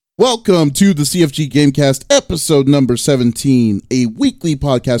Welcome to the CFG Gamecast, episode number 17, a weekly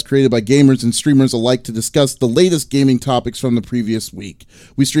podcast created by gamers and streamers alike to discuss the latest gaming topics from the previous week.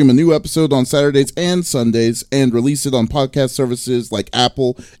 We stream a new episode on Saturdays and Sundays and release it on podcast services like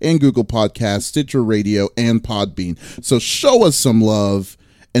Apple and Google Podcasts, Stitcher Radio, and Podbean. So show us some love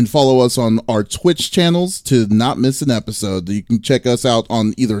and follow us on our Twitch channels to not miss an episode. You can check us out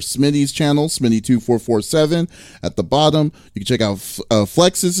on either Smitty's channel, Smitty2447 at the bottom. You can check out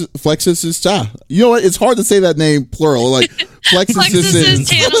Flexiss. You know what? It's hard to say that name plural. Like Flexiss's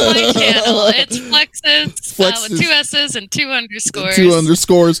channel. It's Flexiss with two S's and two underscores. Two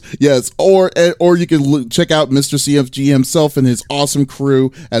underscores, yes. Or you can check out Mr. CFG himself and his awesome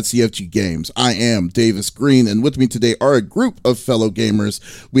crew at CFG Games. I am Davis Green, and with me today are a group of fellow gamers.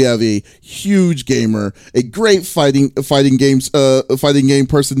 We have a huge gamer, a great fighting game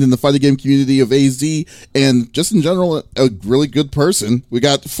person in the fighting game community of AZ, and just in general, a really good person. We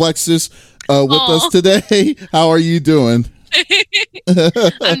got Flexiss with us today. How are you doing?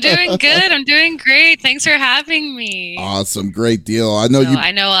 I'm doing good. I'm doing great. Thanks for having me. Awesome. Great deal. I'm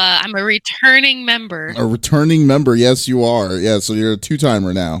a returning member. A returning member. Yes, you are. Yeah. So you're a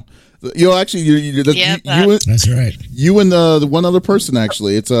two-timer now. That's right. You and the one other person,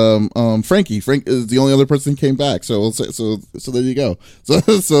 actually. It's Frankie. Frank is the only other person who came back. So there you go. So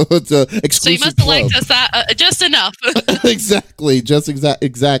it's exclusive. So you must have liked us that just enough. Exactly.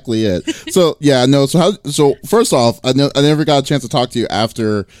 Exactly it. So yeah, no. So first off, I never got a chance to talk to you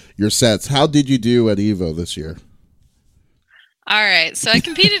after your sets. How did you do at EVO this year? All right, so I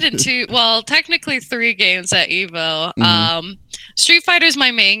competed in technically 3 games at EVO. Mm-hmm. Street Fighter is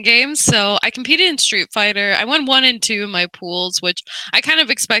my main game, so I competed in Street Fighter. I won 1 and 2 in my pools, which I kind of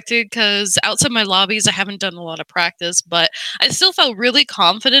expected because outside my lobbies, I haven't done a lot of practice, but I still felt really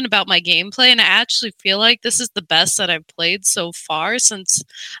confident about my gameplay, and I actually feel like this is the best that I've played so far since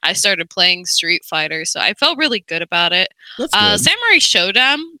I started playing Street Fighter, so I felt really good about it. Samurai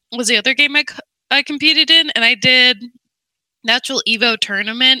Showdown was the other game I competed in, and I did Natural EVO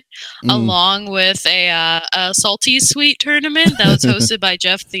tournament along with a Salty Sweet tournament that was hosted by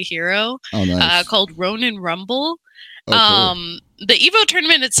Jeff the Hero. Oh, nice. Called Ronin Rumble. Oh, cool. The EVO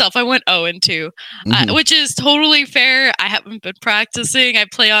tournament itself, I went 0-2, which is totally fair. I haven't been practicing. I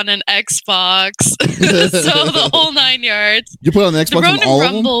play on an Xbox, so the whole 9 yards. You play on the Xbox? The Ronin on all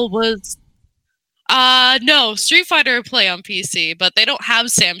Rumble of them? was. No, Street Fighter play on PC, but they don't have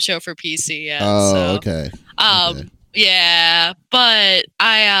Sam Show for PC yet. Oh, so. Okay. Yeah, but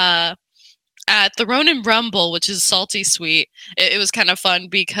I at the Ronin Rumble, which is Salty Sweet, it was kind of fun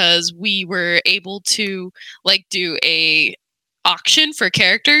because we were able to do a auction for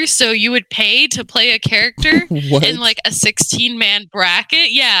characters. So you would pay to play a character in a 16-man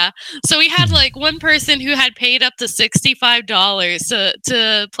bracket. Yeah. So we had one person who had paid up to $65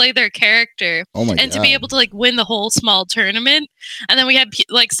 to play their character. Oh my God. To be able to win the whole small tournament. And then we had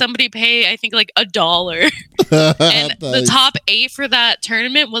somebody pay, I think $1. And the top 8 for that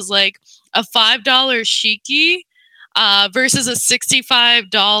tournament was a $5 Shiki. Versus a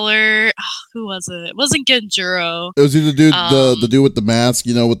 $65. Who was it? It wasn't Genjuro. It was either the dude with the mask,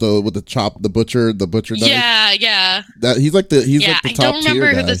 with the butcher. Yeah, yeah. That he's like the top tier guy. I don't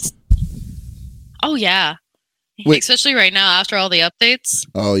remember who this. Oh yeah. Wait. Especially right now after all the updates.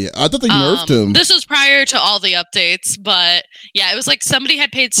 Oh yeah, I thought they nerfed him. This was prior to all the updates, but yeah, it was somebody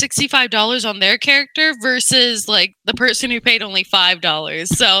had paid $65 on their character versus the person who paid only $5.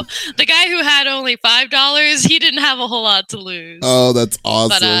 So the guy who had only $5, he didn't have a whole lot to lose. Oh, that's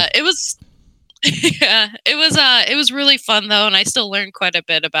awesome. But it was. Yeah, it was really fun though, and I still learned quite a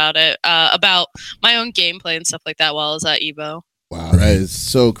bit about it, about my own gameplay and stuff like that while I was at EVO. Wow, that is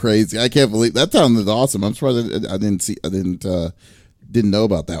so crazy! I can't believe that sounded awesome. I'm surprised I didn't know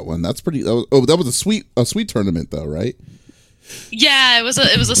about that one. That's pretty. That was a sweet tournament though, right? Yeah, it was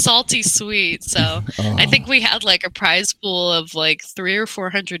a Salty Sweet. So I think we had a prize pool of $300 or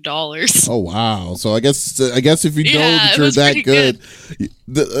 $400. Oh wow! So I guess if you know that you're that good.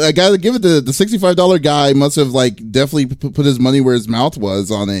 I gotta give it the $65 guy must have definitely put his money where his mouth was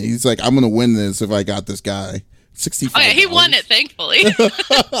on it. He's I'm gonna win this if I got this guy. $65. Oh, yeah, he won it, thankfully.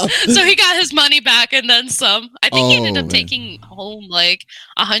 So he got his money back and then some. I think he ended up taking home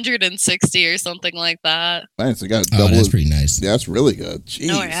 $160 or something like that. Man, so got double. That's pretty nice. Yeah, that's really good. Jeez.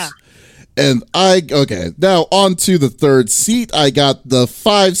 Oh yeah. And now on to the third seat. I got the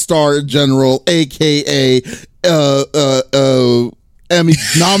 5-star general, aka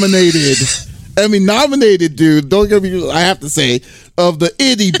Emmy nominated dude. Don't get me. I have to say, of the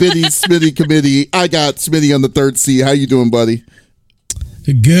itty bitty Smitty committee, I got Smitty on the third seat. How you doing, buddy?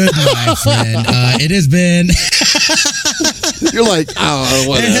 Good, my friend. It has been. You're like, oh,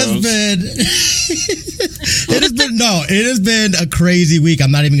 what? It has been a crazy week. I'm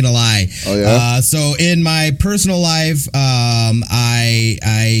not even gonna lie. Oh yeah. So in my personal life,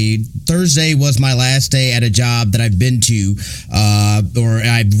 I Thursday was my last day at a job that I've been to, or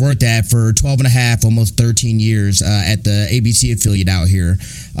I've worked at for 12 and a half, almost 13 years at the ABC affiliate out here.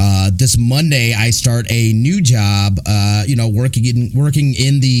 This Monday, I start a new job. Working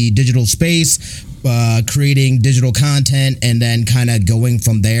in the digital space. Creating digital content and then kind of going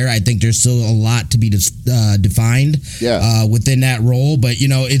from there. I think there's still a lot to be defined within that role, but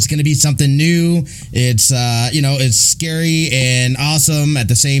it's going to be something new. It's it's scary and awesome at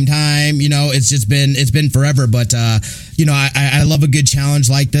the same time. It's been forever, but I love a good challenge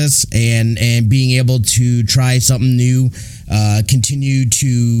like this and being able to try something new. Continue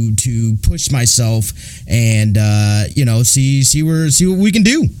to push myself and see what we can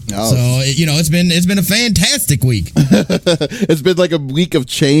do. So it's been a fantastic week. It's been like a week of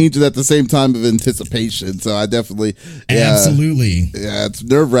change and at the same time of anticipation. So I definitely absolutely it's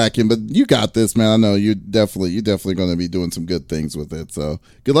nerve-wracking, but you got this, man. I know you're definitely going to be doing some good things with it. So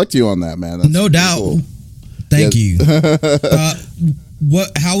good luck to you on that, man. That's no doubt. Cool. Thank you.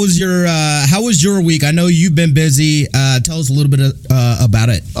 How was your week? I know you've been busy. Tell us a little bit about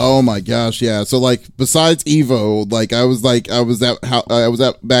it. Oh my gosh, yeah. So besides EVO,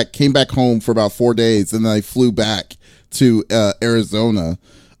 came back home for about 4 days, and then I flew back to Arizona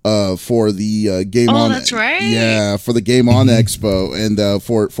for the Game On. Oh, that's right. Yeah, for the Game On Expo and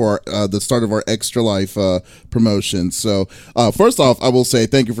for the start of our Extra Life promotion. So first off, I will say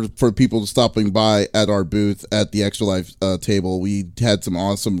thank you for people stopping by at our booth at the Extra Life table. We had some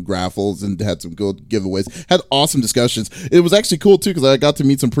awesome raffles and had some good giveaways. Had awesome discussions. It was actually cool too because I got to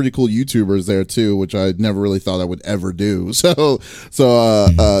meet some pretty cool YouTubers there too, which I never really thought I would ever do. So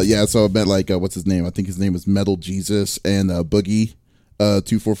I met what's his name? I think his name was Metal Jesus and Boogie.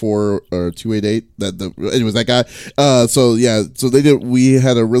 244 or 288 anyways that guy we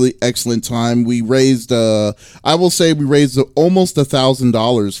had a really excellent time. We raised almost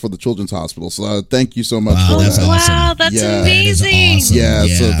 $1,000 for the children's hospital, so thank you so much for that's that. awesome. Wow, that's amazing. That is awesome. Yeah,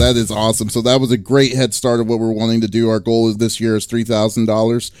 so that is awesome. So that was a great head start of what we're wanting to do. Our goal is this year is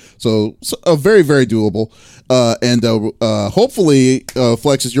 $3,000, so very, very doable. Hopefully,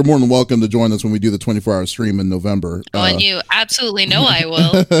 Flexiss, you're more than welcome to join us when we do the 24-hour stream in November. And you absolutely know I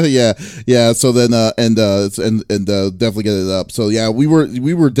will. yeah. So then, definitely get it up. So yeah, we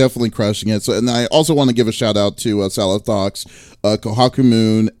were definitely crushing it. So, and I also want to give a shout out to Salad Talks, Kohaku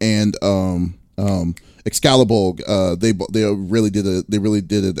Moon, and Excalibur. They really did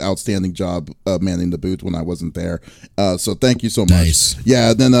an outstanding job manning the booth when I wasn't there. So thank you so much. Nice.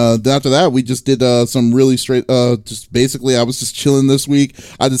 Yeah. Then after that, we just did some really straight. Just basically, I was just chilling this week.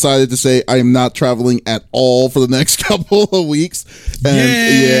 I decided to say I am not traveling at all for the next couple of weeks.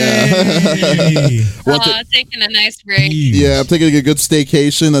 And taking a nice break. Yeah, I'm taking a good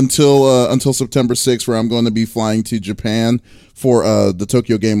staycation until September 6th, where I'm going to be flying to Japan for the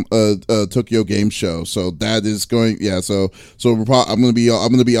Tokyo Game Show. So that is going. Yeah. So I'm gonna be out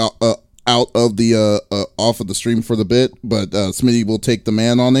of the off of the stream for the bit, but Smitty will take the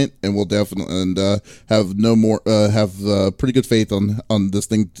man on it, and we'll definitely have pretty good faith on this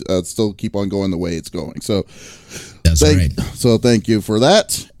thing still keep on going the way it's going. So that's right. So thank you for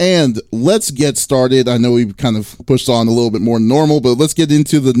that, and let's get started. I know we kind of pushed on a little bit more than normal, but let's get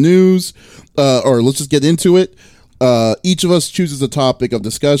into the news, or let's just get into it. Each of us chooses a topic of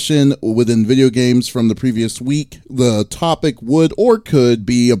discussion within video games from the previous week. The topic would or could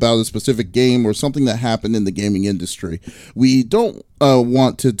be about a specific game or something that happened in the gaming industry. We don't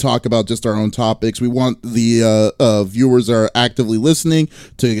want to talk about just our own topics. We want the viewers that are actively listening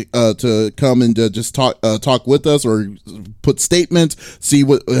to come and just talk with us or put statements,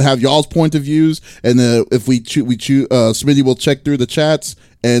 have y'all's point of views, and if we choose, Smitty will check through the chats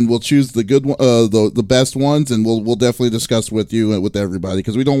and we'll choose the good one, the best ones, and we'll definitely discuss with you and with everybody,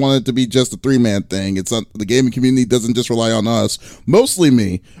 because we don't want it to be just a 3-man thing. It's not, the gaming community doesn't just rely on us, mostly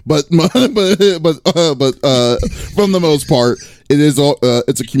me, but from the most part, it is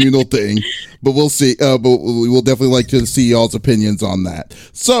it's a communal thing. But we'll see. But we will definitely like to see y'all's opinions on that.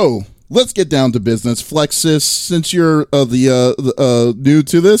 So let's get down to business. Flexiss, since you're new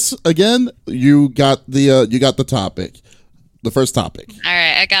to this again, you got the topic. The first topic. All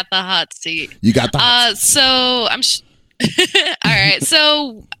right, I got the hot seat. You got the hot seat. So All right,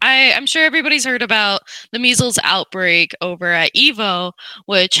 so I'm sure everybody's heard about the measles outbreak over at EVO,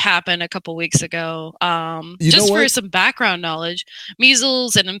 which happened a couple weeks ago. Just for some background knowledge,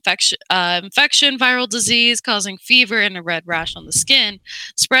 measles, an infection, viral disease causing fever and a red rash on the skin,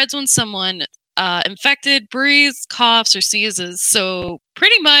 spreads when someone infected breathes, coughs, or sneezes. So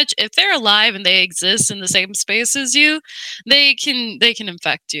pretty much, if they're alive and they exist in the same space as you, they can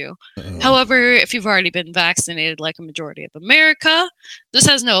infect you. However, if you've already been vaccinated, like a majority of America, this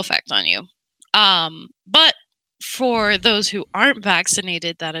has no effect on you. But for those who aren't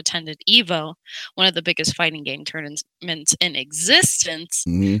vaccinated that attended EVO, one of the biggest fighting game tournaments in existence,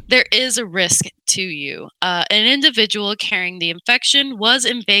 there is a risk to you. An individual carrying the infection was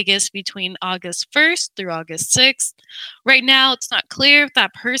in Vegas between August 1st through August 6th. Right now, it's not clear if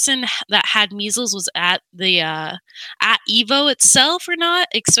that person that had measles was at the at EVO itself or not,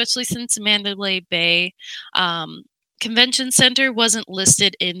 especially since Mandalay Bay Convention Center wasn't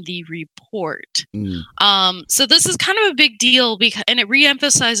listed in the report. So this is kind of a big deal and it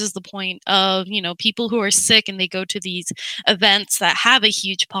reemphasizes the point of, people who are sick and they go to these events that have a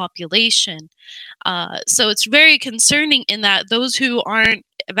huge population. So it's very concerning in that those who aren't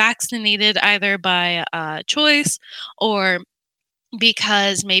vaccinated either by choice or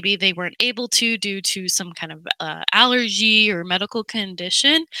because maybe they weren't able to due to some kind of allergy or medical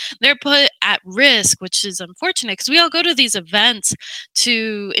condition, they're put at risk, which is unfortunate because we all go to these events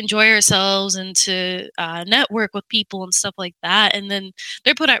to enjoy ourselves and to network with people and stuff like that. And then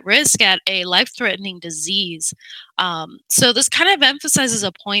they're put at risk at a life-threatening disease. So this kind of emphasizes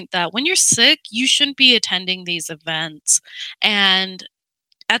a point that when you're sick, you shouldn't be attending these events. And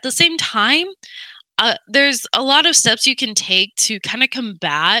at the same time, there's a lot of steps you can take to kind of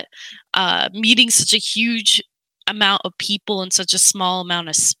combat meeting such a huge amount of people in such a small amount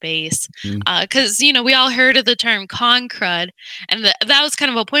of space. Because, we all heard of the term con crud. And that was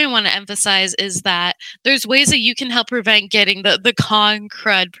kind of a point I want to emphasize is that there's ways that you can help prevent getting the con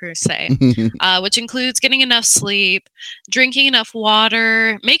crud per se, which includes getting enough sleep, drinking enough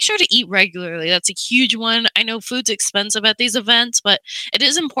water, make sure to eat regularly. That's a huge one. I know food's expensive at these events, but it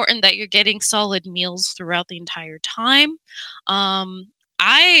is important that you're getting solid meals throughout the entire time.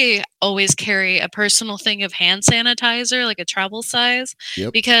 I always carry a personal thing of hand sanitizer, like a travel size,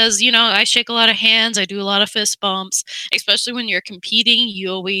 because, I shake a lot of hands. I do a lot of fist bumps, especially when you're competing. You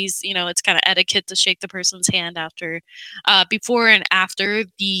always, it's kind of etiquette to shake the person's hand before and after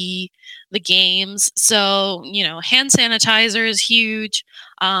the games. So, hand sanitizer is huge.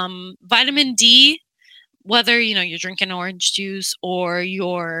 Vitamin D, whether, you're drinking orange juice or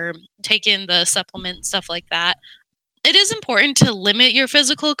you're taking the supplement, stuff like that. It is important to limit your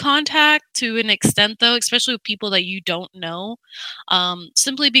physical contact to an extent, though, especially with people that you don't know,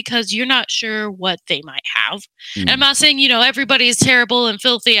 simply because you're not sure what they might have. And I'm not saying, everybody is terrible and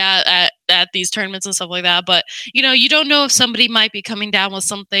filthy at these tournaments and stuff like that, but, you don't know if somebody might be coming down with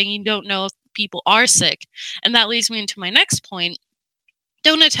something. You don't know if people are sick. And that leads me into my next point.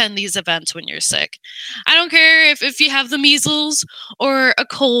 Don't attend these events when you're sick. I don't care if you have the measles or a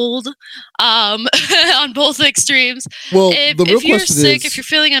cold, on both extremes. Well, if you're sick, if you're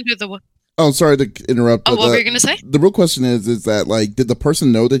feeling under the... Oh, sorry to interrupt. What were you going to say? The real question is that, did the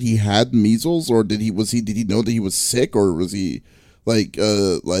person know that he had measles, or did he know that he was sick, or was he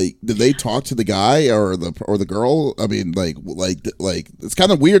did they talk to the guy or the girl? I mean, it's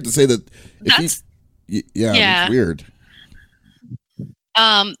kind of weird to say that. It's weird.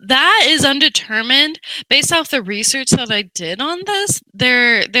 That is undetermined. Based off the research that I did on this,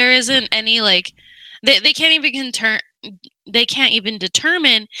 there isn't any they can't even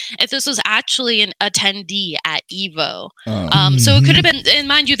determine if this was actually an attendee at EVO. So it could have been, and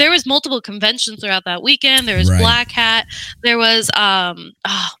mind you, there was multiple conventions throughout that weekend. There was Black Hat. There was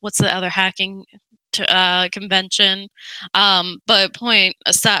what's the other hacking convention? But point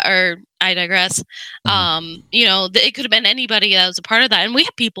aside, or I digress. It could have been anybody that was a part of that, and we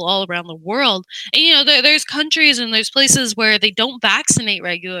have people all around the world. And there's countries and there's places where they don't vaccinate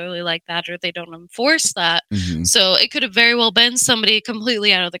regularly like that, or they don't enforce that. So it could have very well been somebody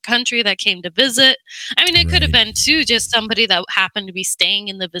completely out of the country that came to visit. I mean, it could have been too just somebody that happened to be staying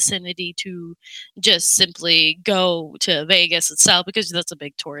in the vicinity to just simply go to Vegas itself, because that's a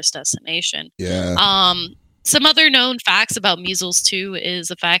big tourist destination. Some other known facts about measles, too, is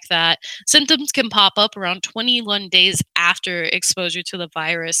the fact that symptoms can pop up around 21 days after exposure to the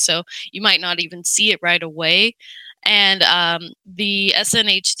virus, so you might not even see it right away. And the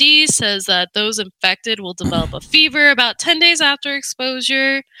SNHD says that those infected will develop a fever about 10 days after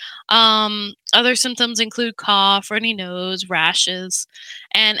exposure. Other symptoms include cough, runny nose, rashes.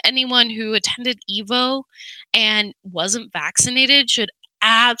 And anyone who attended EVO and wasn't vaccinated should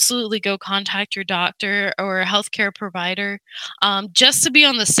absolutely go contact your doctor or a healthcare provider, just to be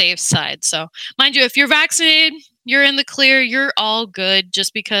on the safe side. So, mind you, if you're vaccinated, you're in the clear, you're all good,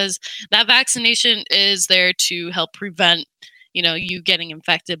 just because that vaccination is there to help prevent, you getting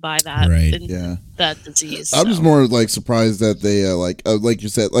infected by that, that disease. I'm just more like surprised that they like you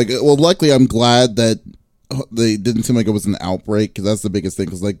said, luckily I'm glad that they didn't seem like it was an outbreak, because that's the biggest thing.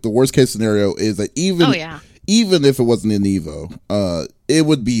 Because like the worst case scenario is that even if it wasn't in EVO, it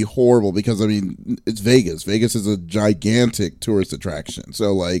would be horrible, because I mean it's Vegas. Vegas is a gigantic tourist attraction.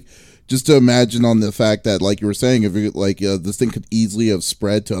 So like, just to imagine on the fact that, like you were saying, if this thing could easily have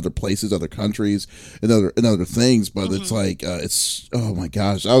spread to other places, other countries, and other things, but it's like it's, oh my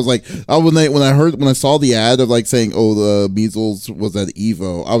gosh! I was like, when I saw the ad of like saying, oh, the measles was at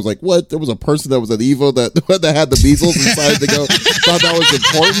EVO, I was like, what? There was a person that was at EVO that had the measles and decided to go, thought that was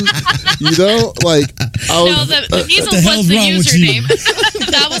important, Like the measles was the username.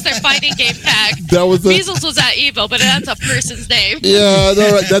 That was their fighting game tag. Measles was at EVO, but that's a person's name. Yeah,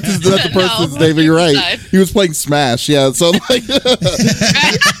 no, that's the person's name. You're right. He was playing Smash. Yeah, so like,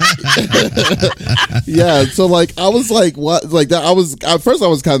 yeah, so like I was like, what? Like that. I was at first I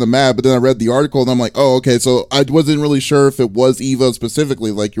was kind of mad, but then I read the article and I'm like, oh, okay. So I wasn't really sure if it was EVO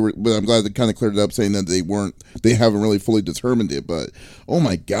specifically, like you were, but I'm glad they kind of cleared it up, saying that they haven't really fully determined it. But oh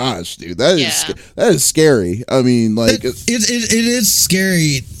my gosh, dude, that is scary. I mean, like it is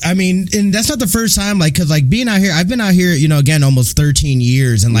scary. I mean, and that's not the first time. Like, because like being out here, I've been out here, again, almost 13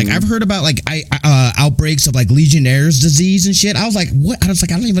 years, and like I've heard about like outbreaks of like Legionnaire's disease and shit. I was like, what? I was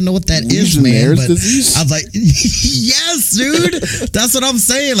like, I don't even know what that is, man. But disease? I was like, yes, dude. That's what I'm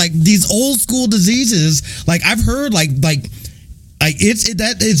saying. Like these old school diseases. Like I've heard like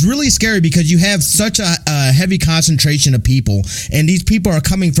it's really scary, because you have such a heavy concentration of people, and these people are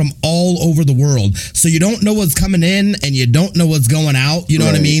coming from all over the world. So you don't know what's coming in, and you don't know what's going out. You know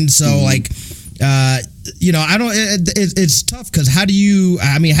what I mean? So like. I don't. It's tough, because how do you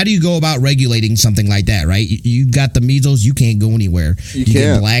go about regulating something like that, right? You got the measles, you can't go anywhere. You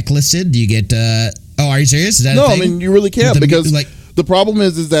get blacklisted. Do you get? Are you serious? Is that no? A thing? I mean, you really can't, because like the problem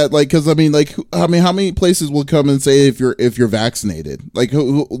is that like, because I mean, like, how many places will come and say if you're vaccinated? Like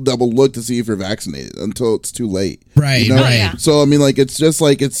who will look to see if you're vaccinated until it's too late, right? Right. So I mean, like, it's just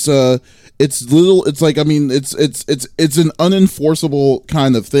like it's like, I mean, it's an unenforceable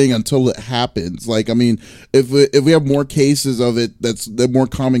kind of thing until it happens. Like, I mean, if we have more cases of it, the more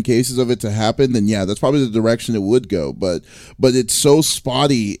common cases of it to happen, then yeah, that's probably the direction it would go. But it's so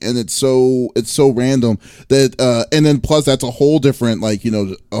spotty, and it's so random that, and then plus that's a whole different, like,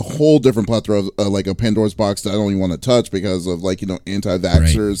 a whole different plethora of like a Pandora's box that I don't even want to touch, because of like,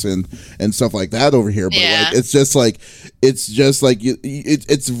 anti-vaxxers and stuff like that over here. But like, it's just like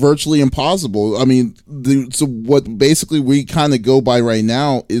it's virtually impossible. I mean, so what basically we kind of go by right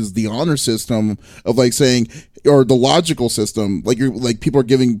now is the honor system of like saying, or the logical system, like people are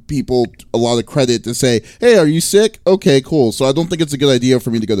giving people a lot of credit to say, hey, are you sick? Okay, cool. So I don't think it's a good idea for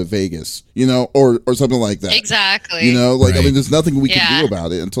me to go to Vegas, or something like that. Exactly. I mean, there's nothing we can do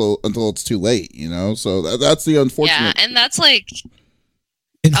about it until it's too late, so that's the unfortunate. Yeah, and that's like.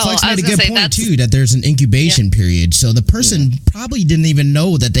 And Flex made a good point too, that there's an incubation period, so the person probably didn't even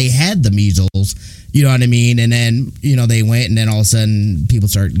know that they had the measles. You know what I mean? And then they went, and then all of a sudden people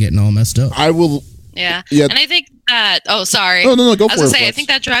start getting all messed up. Yeah. And I think that. Oh, sorry. No, go for it. I think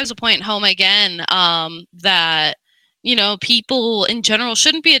that drives a point home again. That people in general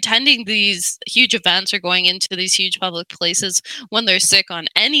shouldn't be attending these huge events or going into these huge public places when they're sick on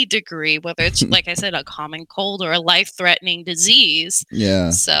any degree, whether it's, like I said, a common cold or a life-threatening disease. Yeah.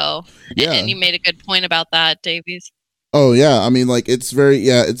 So, and you made a good point about that, Davies. Oh, yeah. I mean, like, it's very,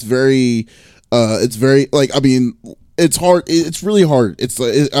 like, I mean, it's hard. It's really hard.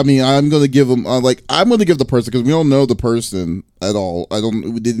 I mean, I'm going to give them, I'm going to give the person, because we don't know the person at all.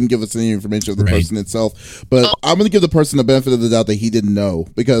 We didn't give us any information of the person itself, but I'm going to give the person the benefit of the doubt that he didn't know,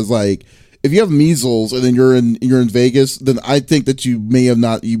 because like, if you have measles and then you're in Vegas, then I think that you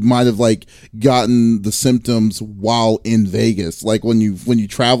might have like gotten the symptoms while in Vegas. Like when you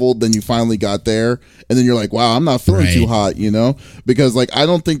traveled, then you finally got there, and then you're like, wow, I'm not feeling too hot, because like, I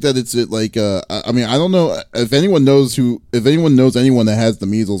don't think that it's like, I mean, I don't know if anyone knows anyone that has the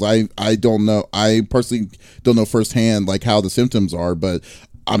measles. I don't know. I personally don't know firsthand like how the symptoms are, but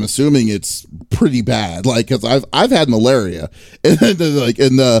I'm assuming it's pretty bad. Like, because I've had malaria, and then, like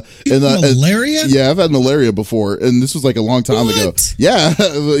malaria. Yeah, I've had malaria before, and this was like a long time ago. Yeah,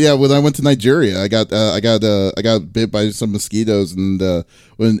 yeah. When I went to Nigeria, I got bit by some mosquitoes, and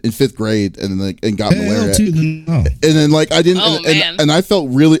when in 5th grade, and got malaria. And then like I didn't, and I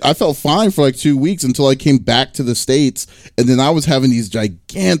felt fine for like 2 weeks until I came back to the States, and then I was having these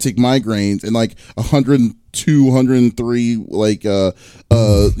gigantic migraines and like 102, 103, like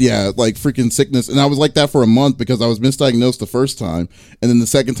like freaking sickness, and I was like that for a month because I was misdiagnosed the first time, and then the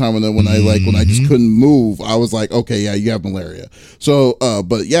second time when I just couldn't move, I was like, okay, yeah, you have malaria. So,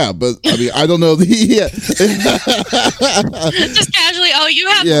 but I mean, I don't know just casually, oh, you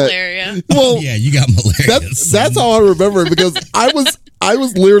have malaria. Well, yeah, you got malaria. That's how I remember it, because I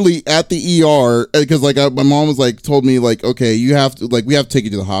was literally at the ER because like my mom was like told me like, okay, we have to take you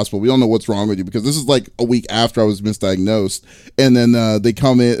to the hospital. We don't know what's wrong with you, because this is like a week after I was misdiagnosed. And then they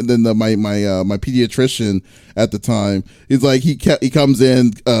come in, and then my pediatrician at the time, he's like, he comes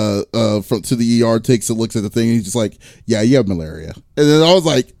in to the ER, takes a look at the thing, and he's just like, yeah, you have malaria. And then I was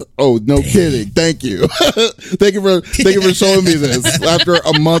like, oh, no kidding. Thank you. Thank you for showing me this after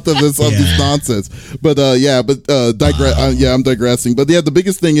a month of this nonsense. But I'm digressing. But yeah, the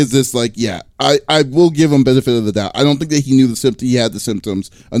biggest thing is this, like, yeah, I will give him benefit of the doubt. I don't think that he knew he had the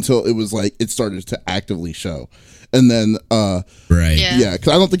symptoms until it was like it started to actively show. And then, because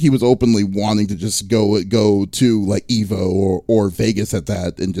I don't think he was openly wanting to just go to like EVO or Vegas at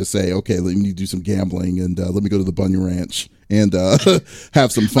that and just say, okay, let me do some gambling and let me go to the Bunny Ranch and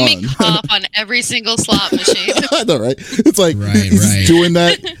have some fun. Let me cough on every single slot machine. I know, right? It's like he's just doing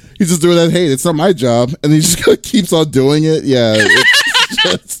that. He's just doing that. Hey, it's not my job, and he just keeps on doing it. Yeah, it's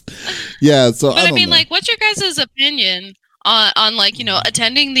just, yeah. So, but I mean, like, what's your guys' opinion on like, you know,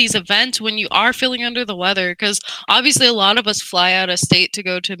 attending these events when you are feeling under the weather? Because obviously a lot of us fly out of state to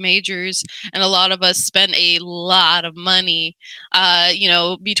go to majors, and a lot of us spend a lot of money, you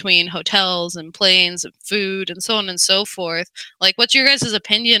know, between hotels and planes and food and so on and so forth. Like, what's your guys'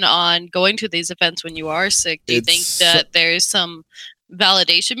 opinion on going to these events when you are sick? Do you think that there's some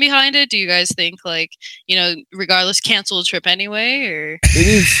validation behind it? Do you guys think, like, you know, regardless, cancel the trip anyway? Or it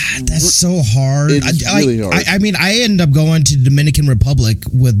is that's so hard. It's really hard. I mean, I ended up going to the Dominican Republic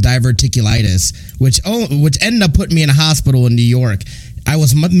with diverticulitis, which ended up putting me in a hospital in New York. I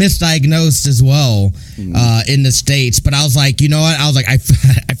was misdiagnosed as well in the States, but I was like, you know what? I was like, I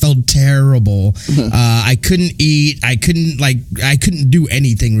felt terrible. I couldn't eat. I couldn't do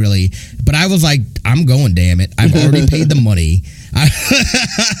anything really. But I was like, I'm going, damn it. I've already paid the money. I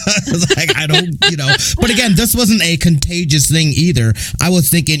was like, I don't, you know. But again, this wasn't a contagious thing either. I was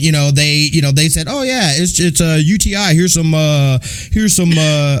thinking, they said, oh yeah, it's a UTI. Here's some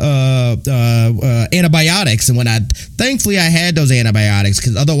antibiotics and whatnot. Thankfully, I had those antibiotics,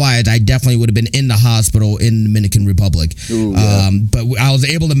 because otherwise, I definitely would have been in the hospital in the Dominican Republic. Ooh, yeah. But I was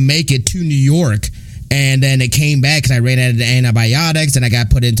able to make it to New York. And then it came back because I ran out of the antibiotics, and I got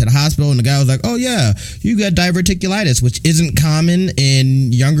put into the hospital. And the guy was like, oh, yeah, you got diverticulitis, which isn't common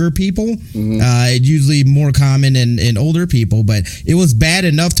in younger people. Mm-hmm. It's usually more common in older people. But it was bad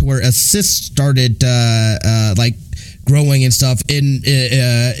enough to where a cyst started like growing and stuff in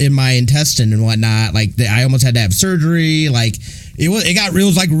my intestine and whatnot. Like, I almost had to have surgery. Like, it was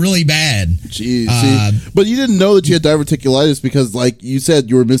like really bad. Jeez, but you didn't know that you had diverticulitis because, like you said,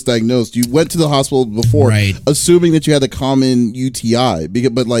 you were misdiagnosed. You went to the hospital before, right, assuming that you had a common UTI.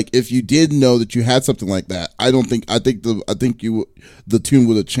 But like, if you did know that you had something like that, I think the tune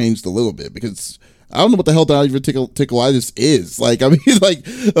would have changed a little bit, because I don't know what the hell diverticulitis is. Like, I mean, like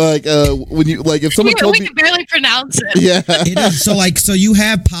when you, like, if someone told me, we can barely pronounce it. Yeah, it is. So you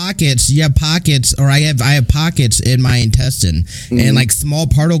have pockets. Or I have pockets in my intestine, and like small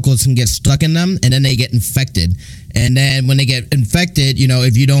particles can get stuck in them, and then they get infected. And then when they get infected, you know,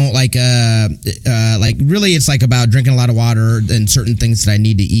 if you don't like really, it's like about drinking a lot of water and certain things that I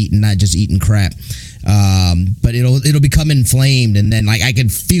need to eat, and not just eating crap. But it'll become inflamed, and then like I can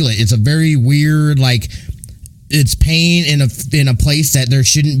feel it. It's a very weird, like, it's pain in a place that there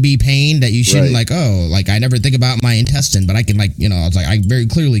shouldn't be pain, that you shouldn't, right, like, oh, like, I never think about my intestine, but I can, like, you know, it's like I very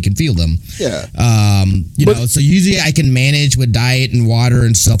clearly can feel them. Yeah. So usually I can manage with diet and water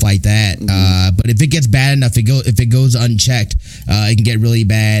and stuff like that. Mm-hmm. But if it gets bad enough, if it goes unchecked, it can get really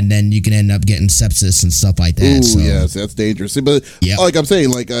bad, and then you can end up getting sepsis and stuff like that. Ooh, so, yes, that's dangerous. But like I'm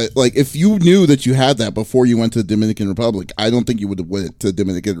saying, like if you knew that you had that before you went to the Dominican Republic, I don't think you would have went to the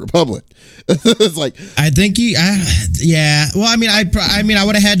Dominican Republic. It's like, I think yeah. Well, I mean, I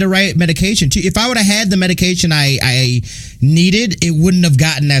would have had the right medication too. If I would have had the medication I needed, it wouldn't have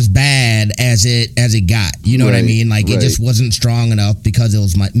gotten as bad as it got. You know what I mean? Like it just wasn't strong enough because it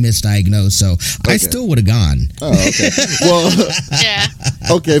was misdiagnosed. So I still would have gone. Oh, okay. Well, yeah.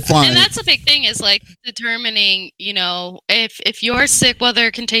 Okay, fine. And that's the big thing is like determining, you know, if you're sick,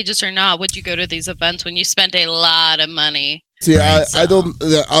 whether contagious or not, would you go to these events when you spend a lot of money? See, I don't.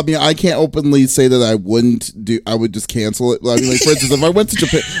 I mean, I can't openly say that I wouldn't do. I would just cancel it. I mean, like for instance, if I went to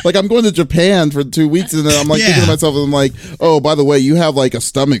Japan, like I'm going to Japan for 2 weeks, and then I'm like thinking to myself, I'm like, oh, by the way, you have like a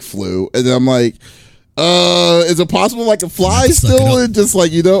stomach flu, and then I'm like, is it possible I can fly still? And just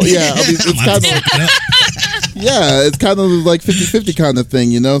like, you know, yeah. I mean, it's kind of yeah, it's kind of like 50-50 kind of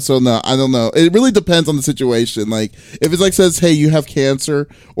thing, you know. So no, I don't know. It really depends on the situation. Like if it's like says, hey, you have cancer,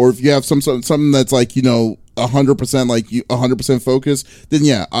 or if you have something that's like, you know, 100% like you 100% focus, then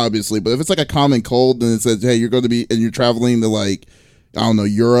yeah, obviously. But if it's like a common cold and it says, hey, you're going to be and you're traveling to like, I don't know,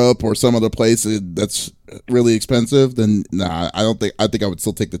 Europe or some other place that's really expensive, then nah, I think I would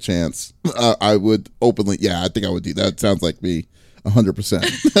still take the chance. I would openly, yeah, I think I would do that. Sounds like me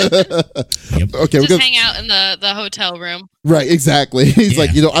 100%. Yep. Okay, just hang out in the hotel room. Right, exactly. He's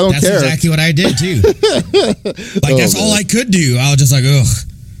like, you know, I don't care. That's exactly what I did too. Like that's all I could do. I was just like, ugh.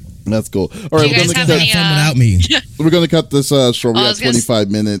 That's cool. All right, we're going to cut this short. We got 25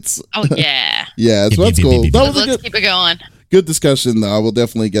 minutes. Oh yeah. Yeah, so that's cool. Let's keep it going. Good discussion, though. I will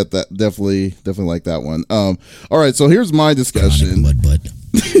definitely get that. Definitely like that one. All right, so here's my discussion. Mud butt.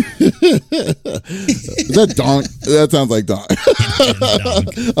 Is that donk? That sounds like donk.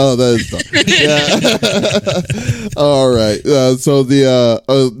 Oh, that is donk. Yeah. All right. So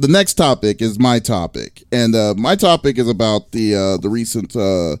the next topic is my topic, and my topic is about the recent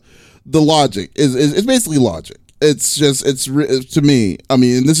the logic is basically logic. It's just to me. I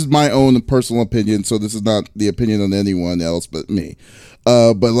mean, and this is my own personal opinion, so this is not the opinion on anyone else but me.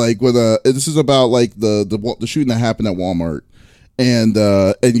 But like with this is about like the shooting that happened at Walmart. And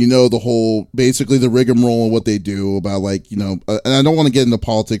you know the whole basically the rigmarole and what they do about like, you know, and I don't want to get into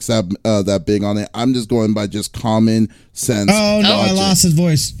politics that big on it. I'm just going by just common sense. Oh no, logic. I lost his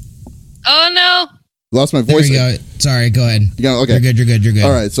voice. Oh no. Lost my voice. There you go. Sorry, go ahead. Okay. You're good.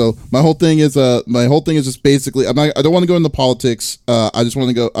 All right. So my whole thing is just basically I don't want to go into politics. I'm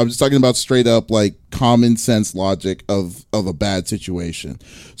just talking about straight up like common sense logic of a bad situation.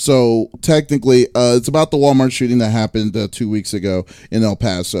 So technically, it's about the Walmart shooting that happened 2 weeks ago in El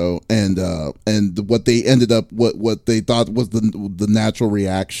Paso, and what they ended up what they thought was the natural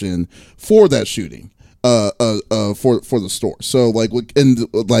reaction for that shooting. For the store. So like, and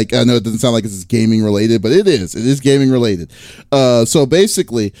like, I know it doesn't sound like it's gaming related, but it is gaming related. So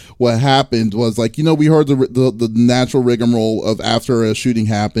basically what happened was like, you know, we heard the natural rigmarole of after a shooting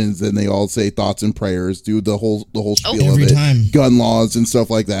happens and they all say thoughts and prayers, do the whole spiel of it, gun laws and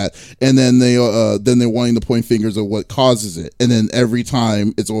stuff like that. And then they're wanting to point fingers at what causes it. And then every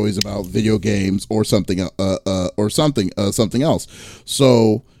time it's always about video games or something else.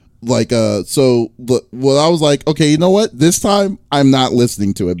 So like well, I was like, okay, you know what, this time I'm not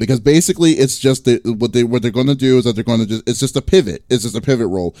listening to it, because basically it's just what they're going to do is that they're going to it's just a pivot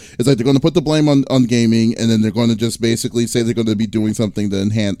role. It's like they're going to put the blame on gaming, and then they're going to just basically say they're going to be doing something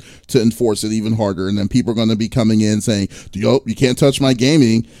to enforce it even harder, and then people are going to be coming in saying, yo, you can't touch my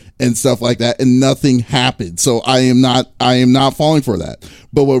gaming and stuff like that, and nothing happened. So I am not falling for that.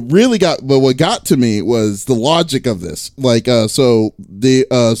 But what got to me was the logic of this. Like so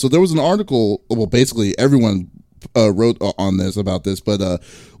there was an article, well, basically everyone wrote on this about this, but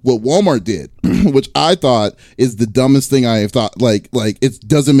what Walmart did, which I thought is the dumbest thing I have thought, like it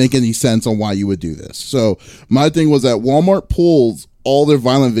doesn't make any sense on why you would do this. So my thing was that Walmart pulls all their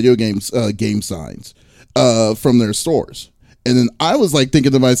violent video games game signs from their stores. And then I was like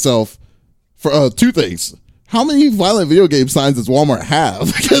thinking to myself, for two things. How many violent video game signs does Walmart have?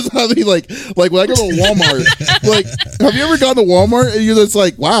 Because I mean, like when I go to Walmart, like, have you ever gone to Walmart and you're just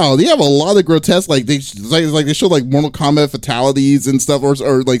like, wow, they have a lot of grotesque, like they show like Mortal Kombat fatalities and stuff, or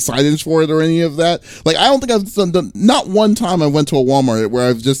like signage for it or any of that. Like, I don't think I've done not one time I went to a Walmart where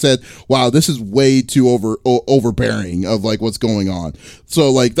I've just said, wow, this is way too overbearing of like what's going on.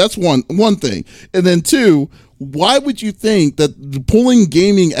 So like that's one thing, and then two. Why would you think that pulling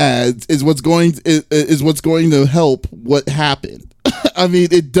gaming ads is what's going to help what happened? I mean,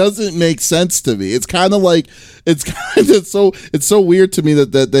 it doesn't make sense to me. It's kind of like it's so weird to me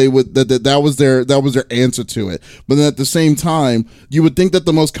that was their answer to it. But then at the same time, you would think that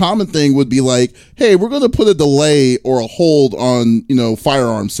the most common thing would be like, hey, we're going to put a delay or a hold on, you know,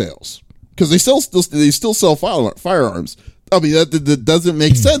 firearm sales, because they still sell firearms. I mean, that doesn't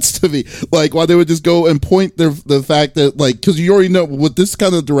make sense to me. Like, why they would just go and point the fact that, like, because you already know with this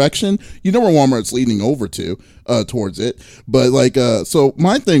kind of direction, you know where Walmart's leaning over to towards it. But like, so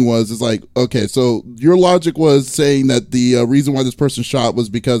my thing is like, okay, so your logic was saying that the reason why this person shot was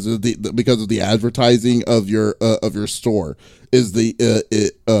because of the advertising of your store. Is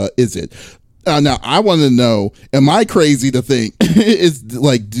it? Now I want to know, am I crazy to think is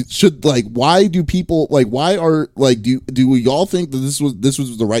like, why do people like, why are like, do we all think that this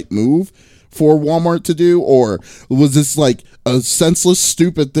was the right move for Walmart to do, or was this like a senseless,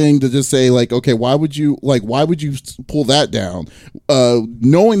 stupid thing to just say like, okay, why would you pull that down,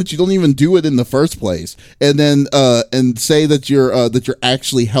 knowing that you don't even do it in the first place, and then and say that you're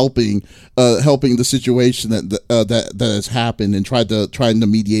actually helping the situation that has happened and trying to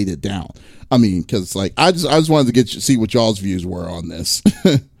mediate it down. I mean, because like I just wanted to see what y'all's views were on this.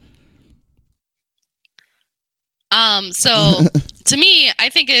 So to me, I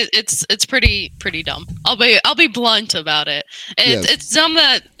think it's pretty dumb. I'll be blunt about it. It's dumb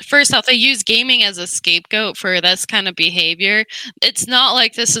that first off they use gaming as a scapegoat for this kind of behavior. It's not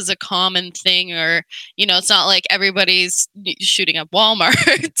like this is a common thing, or it's not like everybody's shooting up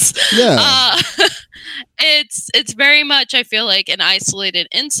Walmarts. Yeah. It's very much, I feel like, an isolated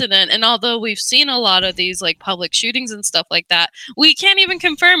incident. And although we've seen a lot of these like public shootings and stuff like that, we can't even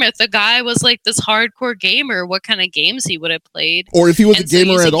confirm if the guy was like this hardcore gamer, what kind of games he would have played, or if he was a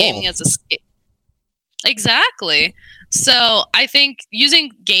gamer at all. Exactly. So I think using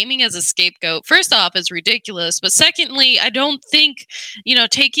gaming as a scapegoat, first off, is ridiculous. But secondly, I don't think,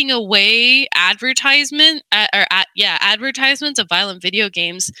 taking away advertisements of violent video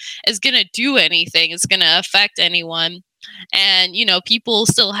games is going to do anything. It's going to affect anyone. And, people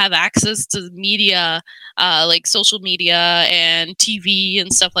still have access to media, like social media and TV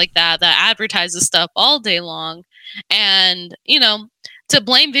and stuff like that advertises stuff all day long. And, to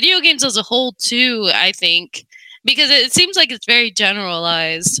blame video games as a whole, too, I think, because it seems like it's very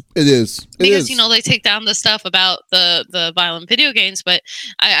generalized. It is. Because, they take down the stuff about the violent video games, but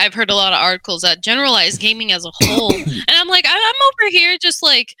I've heard a lot of articles that generalize gaming as a whole. And I'm like, I'm over here just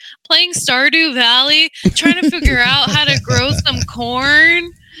like playing Stardew Valley, trying to figure out how to grow some corn.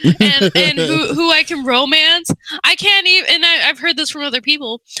 and who I can romance. I can't even, and I've heard this from other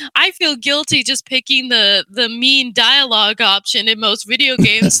people. I feel guilty just picking the mean dialogue option in most video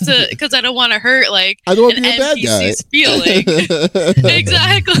games because I don't want to hurt like I don't want to an be a bad guy. NPC's feeling.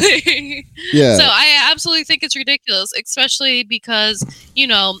 Exactly. Yeah. So I absolutely think it's ridiculous, especially because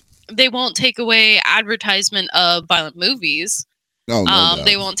they won't take away advertisement of violent movies. Oh, no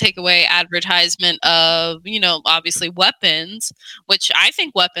they won't take away advertisement of, obviously weapons, which I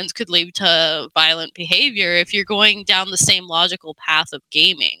think weapons could lead to violent behavior if you're going down the same logical path of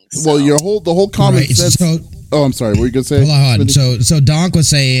gaming. So. Well, the whole common sense. Oh, I'm sorry. What were you gonna say? Hold on. So Donk was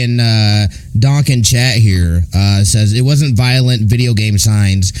saying, Donk in chat here says it wasn't violent video game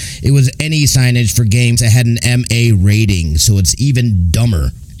signs. It was any signage for games that had an MA rating. So it's even dumber.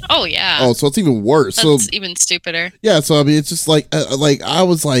 Oh yeah. Oh, so it's even worse. That's even stupider. Yeah. So I mean, it's just like I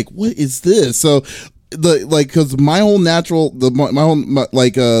was like, what is this? So because my whole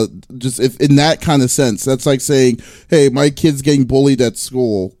just if in that kind of sense, that's like saying, hey, my kid's getting bullied at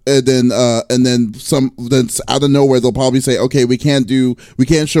school, and then out of nowhere they'll probably say, okay, we can't show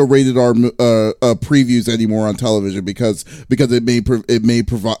rated R previews anymore on television because it may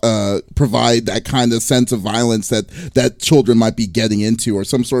provide that kind of sense of violence that children might be getting into, or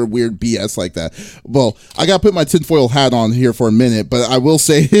some sort of weird BS like that. Well, I gotta put my tinfoil hat on here for a minute, but I will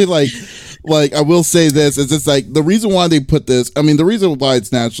say like I will say this is it's like the reason why they put this. I mean, the reason why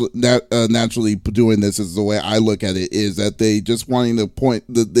it's naturally doing this is the way I look at it is that they just wanting to point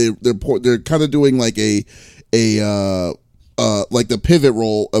they're kind of doing like a like the pivot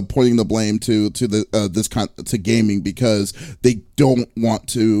role of pointing the blame to gaming because they don't want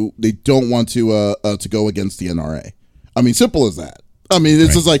to go against the NRA. I mean, simple as that. I mean,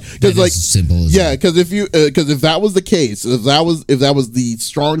 it's just like because like simple as because if that was the case, if that was the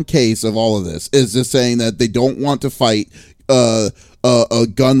strong case of all of this, is just saying that they don't want to fight gun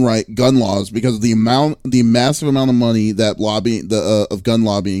laws because of the massive amount of money that of gun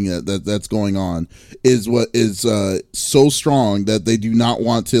lobbying that's going on is what is so strong that they do not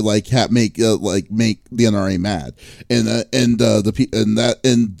want to make the NRA mad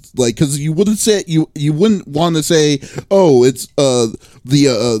because you wouldn't want to say, oh, it's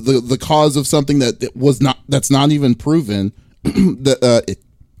the cause of something that's not even proven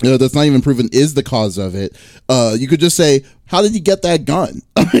that's not even proven is the cause of it. You could just say, how did he get that gun?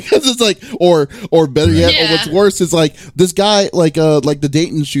 Because it's like, or better yet, or what's worse is like this guy, like the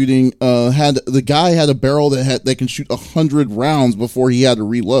Dayton shooting, had a barrel that can shoot 100 rounds before he had to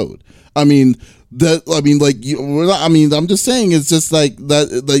reload. I'm just saying, it's just like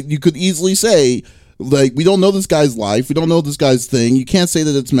that. Like you could easily say, like, we don't know this guy's life. We don't know this guy's thing. You can't say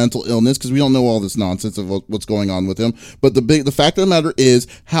that it's mental illness because we don't know all this nonsense of what's going on with him. But the fact of the matter is,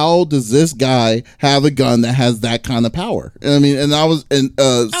 how does this guy have a gun that has that kind of power?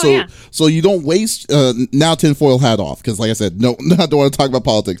 So you don't waste. Now tinfoil hat off, because like I said, no, I don't want to talk about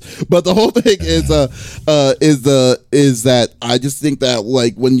politics. But the whole thing is that I just think that,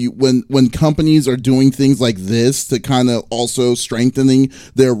 like, when companies are doing things like this to kind of also strengthening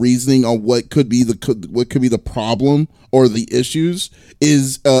their reasoning on what could be the problem or the issues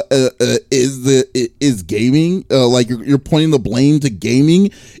is gaming. Like you're pointing the blame to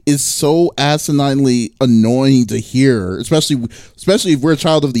gaming is so asininely annoying to hear, especially if we're a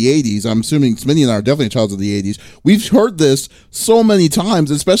child of the 80s. I'm assuming Smitty and I are definitely childs of the 80s. We've heard this so many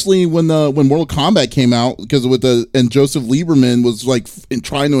times, especially when Mortal Kombat came out, because and Joseph Lieberman was like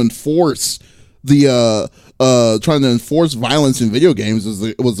trying to enforce violence in video games was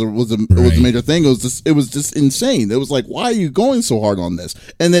a major thing. It was just insane. It was like, why are you going so hard on this?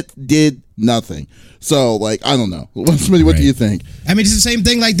 And it did nothing. So, like, I don't know. Smitty, what do you think? I mean, it's the same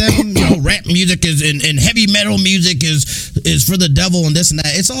thing like that. Rap music is and heavy metal music is for the devil and this and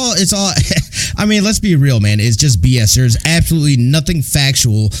that. It's all. I mean, let's be real, man. It's just BS. There's absolutely nothing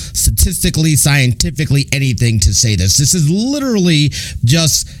factual, statistically, scientifically, anything to say this. This is literally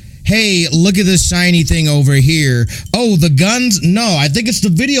just, hey, look at this shiny thing over here. Oh, the guns? No, I think it's the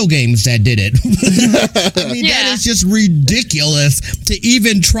video games that did it. I mean, that is just ridiculous to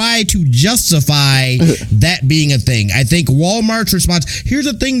even try to justify that being a thing. I think Walmart's response... Here's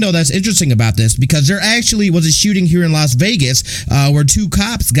the thing, though, that's interesting about this, because there actually was a shooting here in Las Vegas where 2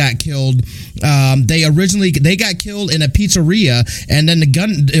 cops got killed. They got killed in a pizzeria, and then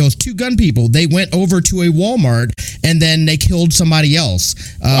it was 2 gun people. They went over to a Walmart, and then they killed somebody else.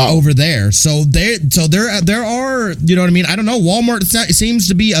 Over there, so there are, you know what I mean. I don't know. Walmart seems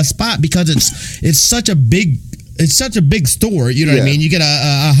to be a spot because it's such a big store. You know what I mean. You get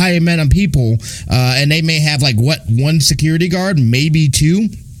a high amount of people, and they may have like 1 security guard, maybe 2.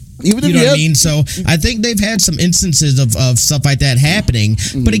 Even you know what I mean? So I think they've had some instances of stuff like that happening.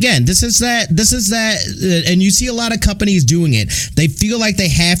 Mm-hmm. But again, this is that, and you see a lot of companies doing it. They feel like they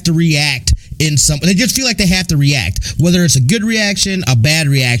have to react they just feel like they have to react, whether it's a good reaction, a bad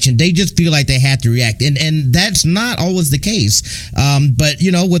reaction. They just feel like they have to react, and that's not always the case. But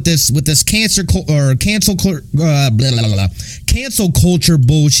with this cancel culture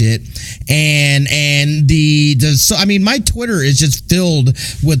bullshit, and my Twitter is just filled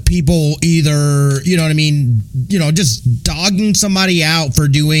with people either, just dogging somebody out for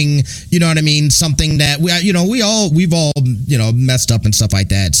doing, something that we've all messed up and stuff like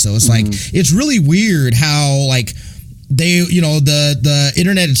that. So it's like, it's really weird how, like, they, the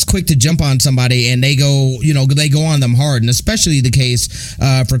internet is quick to jump on somebody and they go on them hard, and especially the case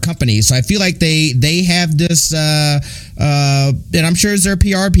for companies. So I feel like they have this, and I'm sure their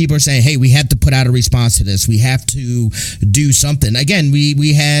PR people are saying, hey, we have to put out a response to this. We have to do something. Again,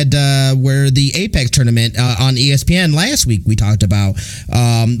 we had where the Apex tournament on ESPN last week we talked about,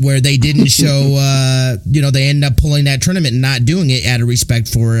 where they didn't show, they ended up pulling that tournament and not doing it out of respect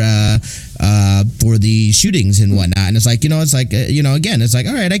for the shootings and whatnot. And it's like, again, it's like,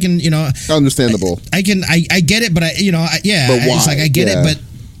 all right, I can, understandable. I get it, but but why? It's like, I get it, but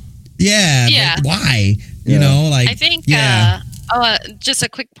but why? I think, just a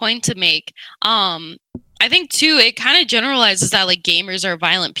quick point to make. I think too, it kind of generalizes that like gamers are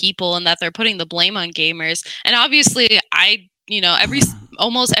violent people and that they're putting the blame on gamers. And obviously,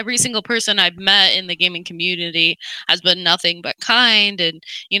 almost every single person I've met in the gaming community has been nothing but kind and,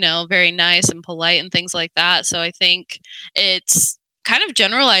 very nice and polite and things like that. So I think it's kind of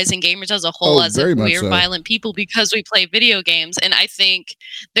generalizing gamers as a whole as if we're violent people because we play video games. And I think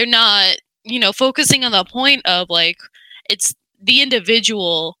they're not, focusing on the point of like, it's the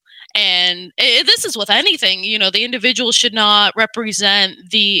individual. And this is with anything, the individual should not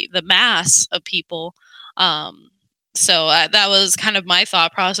represent the mass of people. So that was kind of my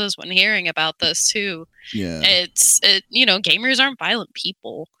thought process when hearing about this too. Yeah, gamers aren't violent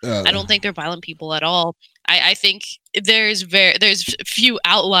people. I don't think they're violent people at all. I think there's few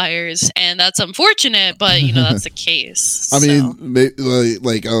outliers, and that's unfortunate, but that's the case. I mean, I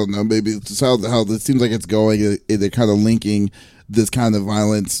don't know. Maybe it's how it seems like it's going. They're kind of linking this kind of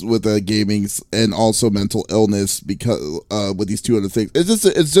violence with gaming and also mental illness because with these two other things.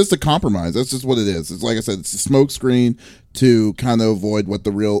 It's just a compromise. That's just what it is. It's like I said, it's a smoke screen to kind of avoid what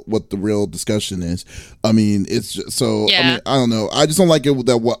the real discussion is. I mean, it's just, so I mean, I don't know. I just don't like it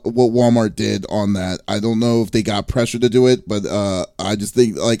that what Walmart did on that. I don't know if they got pressure to do it, but I just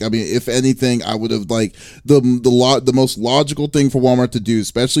think, like, I mean, if anything, I would have like the most logical thing for Walmart to do,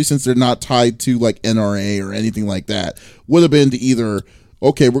 especially since they're not tied to like NRA or anything like that, would have been to either,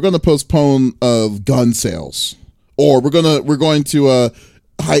 okay, we're going to postpone of gun sales, or we're going to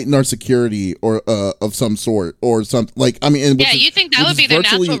heighten our security or of some sort or something, like, I mean, you think that would be their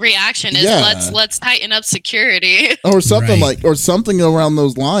natural reaction is let's tighten up security or something, right, or something around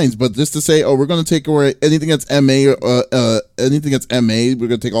those lines. But just to say, we're going to take away anything that's MA, we're going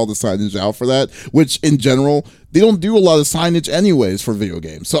to take all the signage out for that, which in general they don't do a lot of signage anyways for video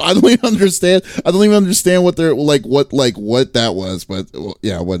games. So I don't even understand what they're like what that was, but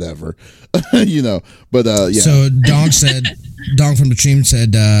yeah, whatever. But So Dong from the stream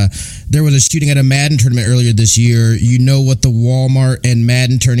said there was a shooting at a Madden tournament earlier this year. You know what the Walmart and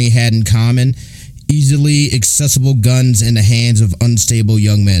Madden tourney had in common? Easily accessible guns in the hands of unstable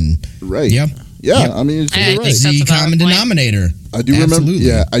young men. Right. Yep. Yeah, yep. I mean, it's right. The common denominator. I do remember.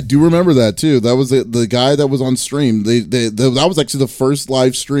 Yeah, I do remember that too. That was the guy that was on stream. That was actually the first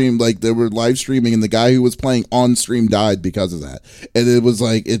live stream. Like, they were live streaming, and the guy who was playing on stream died because of that. And it was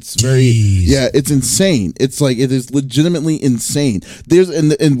like, it's very, it's insane. It's like, it is legitimately insane. There's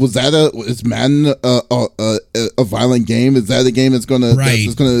and was that is Madden a violent game? Is that a game that's gonna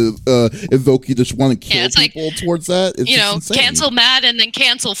evoke you to want to kill people towards that? It's cancel Madden and then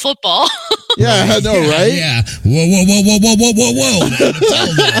cancel football. Yeah, I know, right? Yeah. Whoa.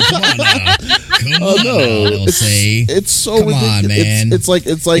 Come on now. It's so come ridiculous. On, man. It's like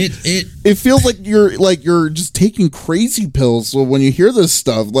it feels like you're just taking crazy pills. So when you hear this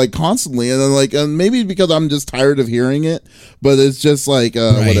stuff like constantly, and then and maybe because I'm just tired of hearing it, but it's just like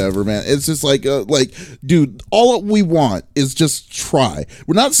whatever, man. It's just like dude, all we want is just try.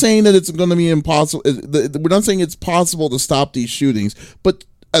 We're not saying that it's going to be impossible. We're not saying it's possible to stop these shootings, but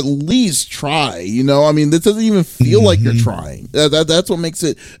at least try, I mean, this doesn't even feel like you're trying. That's what makes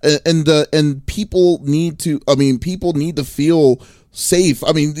it, and people need to feel safe.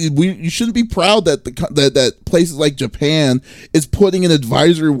 I mean, you shouldn't be proud that that places like Japan is putting an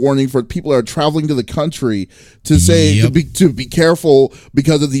advisory warning for people that are traveling to the country to say to be careful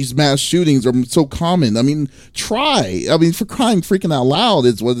because of these mass shootings are so common. I mean, try. I mean, for crying freaking out loud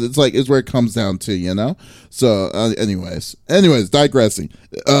is what it's like, is where it comes down to, So, anyways, digressing.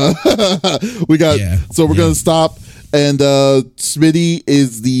 We got so we're gonna stop. And Smitty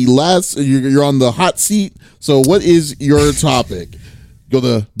is the last. You're on the hot seat. So, what is your topic?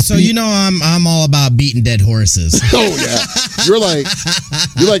 So I'm all about beating dead horses. Oh yeah, you're like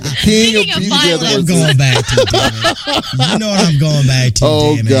the king of beating dead horses. I'm going back to it. You know what I'm going back to.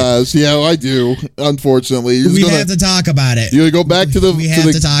 Oh gosh, yeah, I do. Unfortunately, we have to talk about it. You're gonna go back to the. We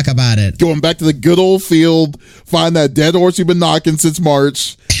have to talk about it. Going back to the good old field, find that dead horse you've been knocking since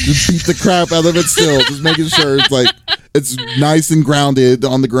March. Just beat the crap out of it still. Just making sure it's like it's nice and grounded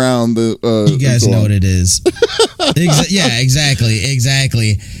on the ground. You guys know what it is. Yeah,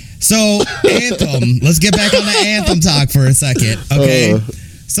 exactly. So, Anthem. Let's get back on the Anthem talk for a second, okay?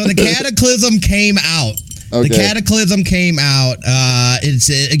 So the Cataclysm came out. Okay. The Cataclysm came out. It's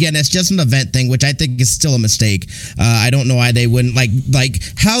again, it's just an event thing, which I think is still a mistake. I don't know why they wouldn't like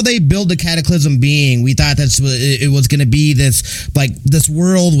how they build the Cataclysm being. We thought it was going to be this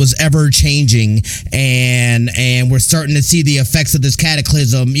world was ever changing, and we're starting to see the effects of this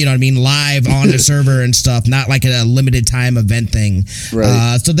Cataclysm. You know what I mean, live on the server and stuff, not like a limited time event thing.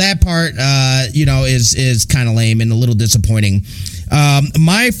 Right. So that part, is kind of lame and a little disappointing.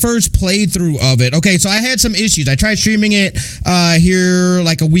 My first playthrough of it. Okay, so I had some issues. I tried streaming it here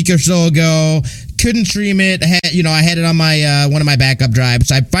like a week or so ago. Couldn't stream it. I had it on my one of my backup drives.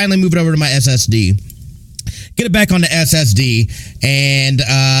 So I finally moved it over to my SSD. Get it back on the SSD, and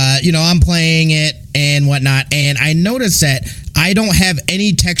I'm playing it and whatnot. And I noticed that I don't have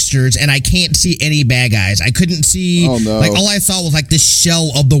any textures, and I can't see any bad guys. I couldn't see. Oh, no. Like all I saw was like this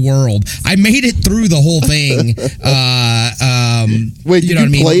shell of the world. I made it through the whole thing. Wait, did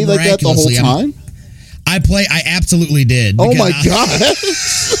you play like that the whole time? I absolutely did. Oh my god!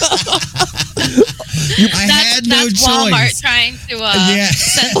 Had no choice. Walmart trying to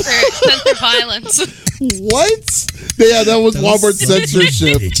censor violence. What? Yeah, that was Walmart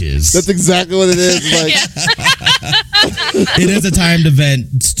censorship. Bitches. That's exactly what it is. Like, it is a timed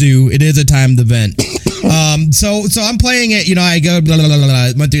event, Stu. It is a timed event. So I'm playing it. I go blah, blah, blah,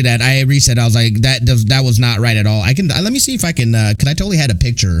 blah, went through that. I reset. I was like, that was not right at all. I can let me see if I can. Cause I totally had a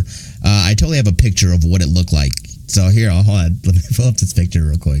picture. I totally have a picture of what it looked like. So here, hold on. Let me pull up this picture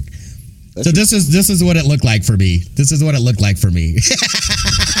real quick. So this is what it looked like for me.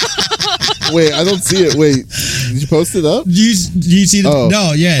 Wait, I don't see it. Wait, did you post it up? You see the? Oh.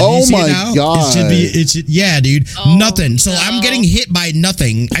 No, yeah. Oh you see my it now? god! It should, yeah, dude. Oh, nothing. So no. I'm getting hit by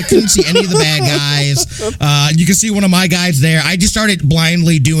nothing. I couldn't see any of the bad guys. You can see one of my guys there. I just started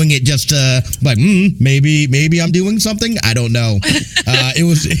blindly doing it, just maybe I'm doing something. I don't know. It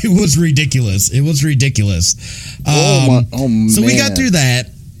was ridiculous. It was ridiculous. Man. So we got through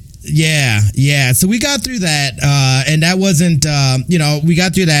that. Yeah. So we got through that, and that wasn't. We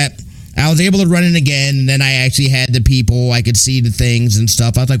got through that. I was able to run it again, and then I actually had the people. I could see the things and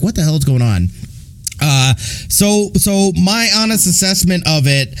stuff. I was like, what the hell is going on? So my honest assessment of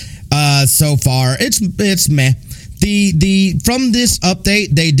it so far, it's meh. The from this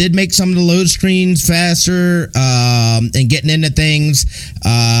update, they did make some of the load screens faster and getting into things.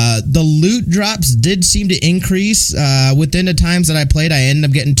 The loot drops did seem to increase within the times that I played. I ended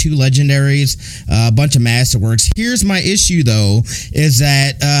up getting 2 legendaries, a bunch of masterworks. Here's my issue though, is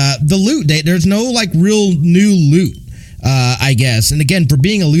that the loot, there's no like real new loot. I guess. And again, for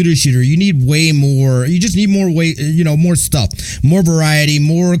being a looter shooter, you need way more. You just need more more stuff, more variety,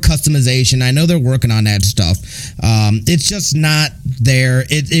 more customization. I know they're working on that stuff. It's just not there.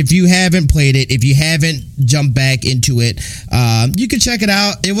 If you haven't played it, if you haven't jumped back into it, you can check it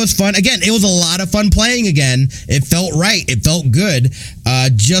out. It was fun. Again, it was a lot of fun playing again. It felt right. It felt good.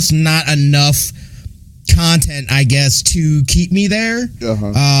 Just not enough content, I guess, to keep me there.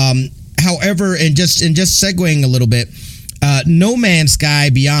 However, and just segueing a little bit, No Man's Sky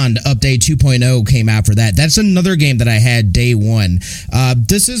Beyond Update 2.0 came out for that. That's another game that I had day one.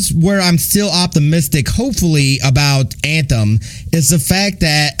 This is where I'm still optimistic, hopefully, about Anthem, is the fact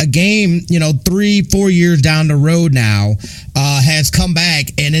that a game, 3-4 years down the road now, has come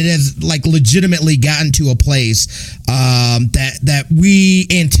back, and it has like legitimately gotten to a place that we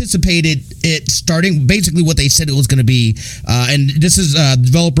anticipated it starting, basically what they said it was going to be. And this is the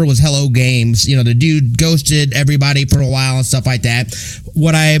developer was Hello Games. The dude ghosted everybody for a while and stuff like that.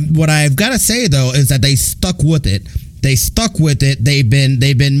 What I've got to say though is that they stuck with it. They've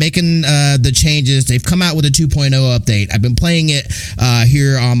been making the changes. They've come out with a 2.0 update. I've been playing it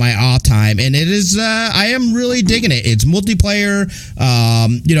here on my off time, and it is I am really digging it. It's multiplayer.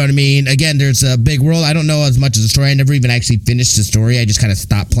 You know what I mean? Again, there's a big world. I don't know as much as the story. I never even actually finished the story. I just kind of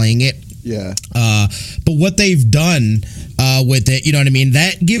stopped playing it. Yeah. But what they've done with it, you know what I mean?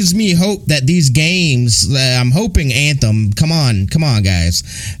 That gives me hope that these games, I'm hoping Anthem, come on, guys.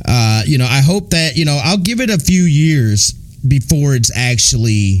 I hope that, I'll give it a few years before it's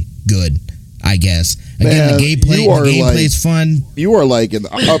actually good, I guess. Again, the gameplay is fun. You are like an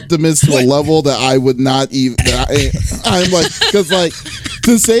optimist to a level that I would not even, I'm like, because like,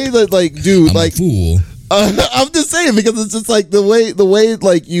 to say that like, dude, I'm like, a fool. I'm just saying, because it's just like the way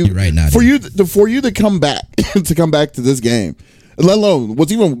like You're right, Nadia. for you to come back to this game, let alone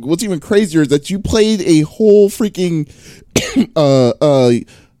what's even crazier is that you played a whole freaking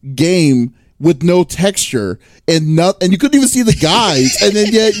game with no texture and you couldn't even see the guys, and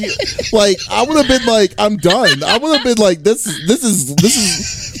then yet I would have been like, I'm done. I would have been like, this is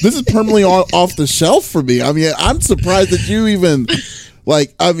permanently off the shelf for me. I mean, I'm surprised that you even.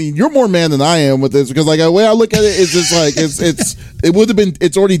 Like, I mean, you're more man than I am with this, because like the way I look at it is just like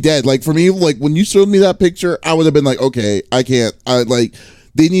it's already dead. Like for me, like when you showed me that picture, I would have been like, okay, I can't.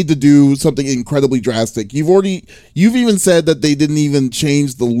 They need to do something incredibly drastic. You've even said that they didn't even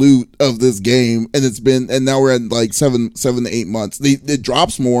change the loot of this game, and now we're at like 7 to 8 months. It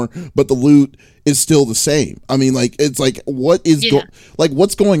drops more, but the loot is still the same. I mean, like, it's like, what is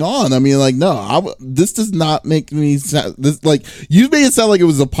what's going on? I mean, like, no, this does not make me sound, this, like, you made it sound like it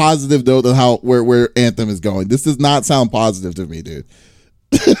was a positive note of where Anthem is going. This does not sound positive to me, dude.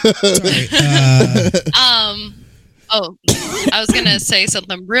 Oh, I was going to say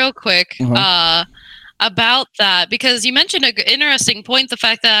something real quick about that, because you mentioned an interesting point, the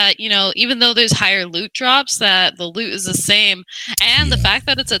fact that, even though there's higher loot drops, that the loot is the same, and the fact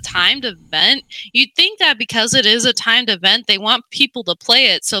that it's a timed event. You'd think that because it is a timed event, they want people to play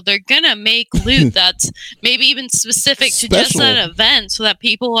it, so they're going to make loot that's maybe even specific to just that event, so that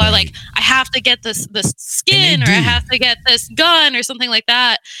people are like, I have to get this skin, or I have to get this gun, or something like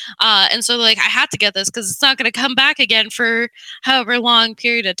that. And so like, I have to get this because it's not going to come back again for however long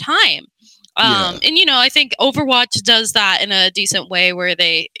period of time. And I think Overwatch does that in a decent way, where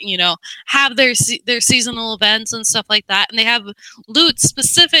they have their seasonal events and stuff like that, and they have loot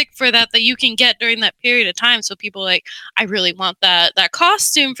specific for that you can get during that period of time. So people like, I really want that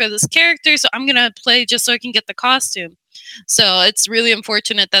costume for this character, so I'm gonna play just so I can get the costume. So it's really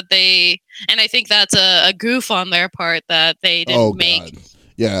unfortunate that and I think that's a goof on their part that they didn't make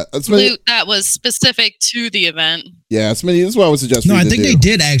loot that was specific to the event. Yeah, Smitty, this is what I would suggest. No, I think they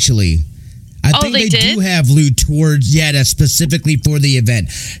did actually. I think they do have loot towards that's specifically for the event.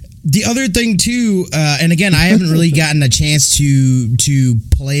 The other thing too, and again, I haven't really gotten a chance to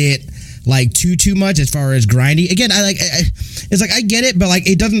play it like too much as far as grinding. Again, it's like I get it, but like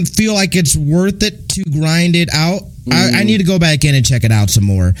it doesn't feel like it's worth it to grind it out. I need to go back in and check it out some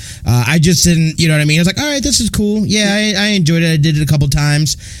more. I just didn't, you know what I mean? I was like, all right, this is cool. Yeah, I enjoyed it. I did it a couple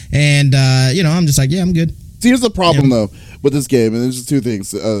times, and I'm just like, yeah, I'm good. See, here's the problem though with this game, and there's just two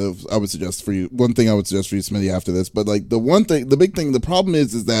things I would suggest for you. One thing I would suggest for you, Smitty, after this, but like the big thing, the problem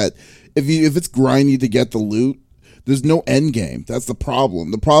is that if it's grindy to get the loot, there's no end game. That's the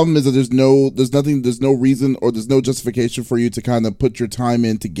problem. The problem is that there's no reason or there's no justification for you to kind of put your time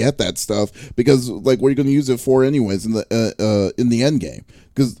in to get that stuff, because like what are you going to use it for anyways in the end game?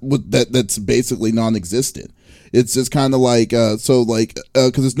 Because that's basically non-existent. It's just kind of like because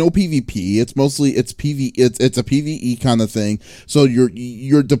there's no PvP. It's mostly it's a PvE kind of thing. So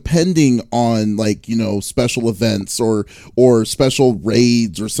you're depending on special events or special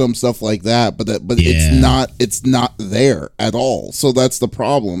raids or some stuff like that. But it's not there at all. So that's the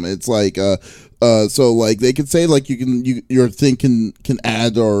problem. It's like so like they could say like your thing can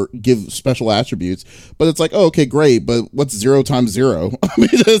add or give special attributes, but it's like, oh, okay, great, but what's 0 times 0? I mean,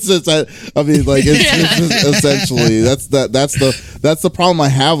 it's essentially that's the problem I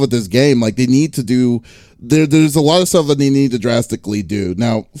have with this game. Like they need to do. There's a lot of stuff that they need to drastically do.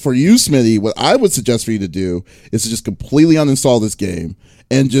 Now, for you, Smitty, what I would suggest for you to do is to just completely uninstall this game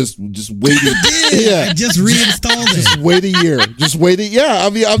and just wait. I just reinstalled it. Just wait a year. Yeah, I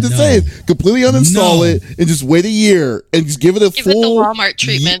mean, I'm just saying, completely uninstall it and just wait a year and just give it give it the Walmart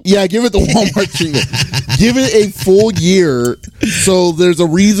treatment. Yeah, give it the Walmart treatment. Give it a full year, so there's a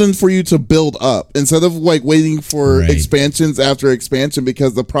reason for you to build up instead of like waiting for expansions after expansion.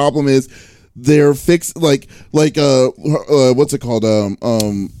 Because the problem is they're fixed like what's it called? The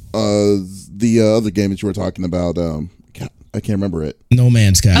other game that you were talking about. I can't remember it. No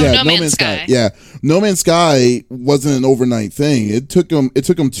Man's Sky. Oh, yeah, No Man's Sky. Yeah, No Man's Sky wasn't an overnight thing. It took him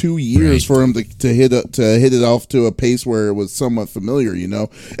 2 years for him to hit it off to a pace where it was somewhat familiar,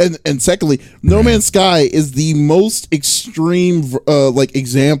 And secondly, No Man's Sky is the most extreme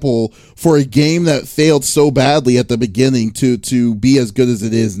example for a game that failed so badly at the beginning to be as good as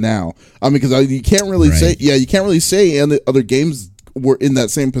it is now. I mean, because you can't really say any other games were in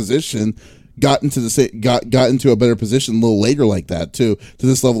that same position. Got into a better position a little later like that to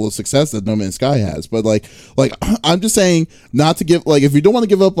this level of success that No Man's Sky has. But like I'm just saying not to give, like, if you don't want to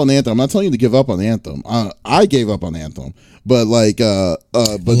give up on Anthem, I'm not telling you to give up on Anthem. I gave up on Anthem, but but a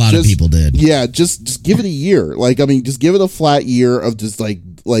lot of people did. Yeah, just give it a year. Like, I mean, just give it a flat year of just like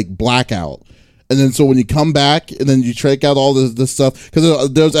blackout. And then so when you come back and then you check out all this stuff,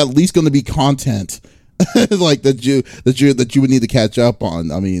 because there's at least going to be content like that you would need to catch up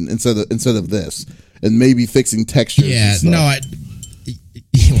on. I mean, instead of this, and maybe fixing textures. Yeah,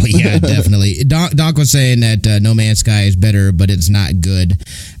 well, yeah, definitely. Doc was saying that No Man's Sky is better, but it's not good.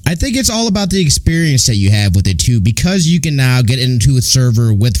 I think it's all about the experience that you have with it too, because you can now get into a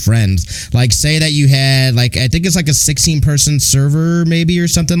server with friends. Like, say that you had, like, I think it's like a 16-person server maybe or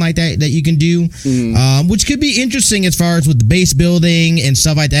something like that you can do, which could be interesting as far as with the base building and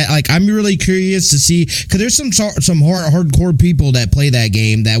stuff like that. Like, I'm really curious to see, because there's some hardcore people that play that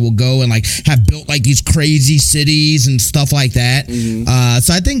game that will go and like have built like these crazy cities and stuff like that.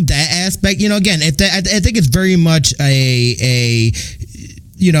 So I think that aspect, again, I think it's very much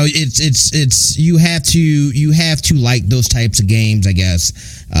it's you have to like those types of games, I guess,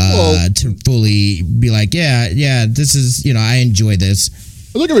 to fully be like, yeah, this is, I enjoy this.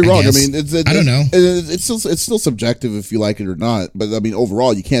 Don't get me wrong. I mean, I don't know. It's still subjective if you like it or not. But I mean,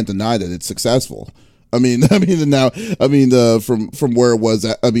 overall, you can't deny that it's successful. I mean, from where it was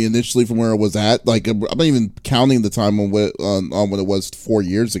at, initially from where it was at, like, I'm not even counting the time on when it was 4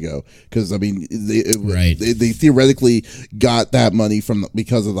 years ago, because I mean, they theoretically got that money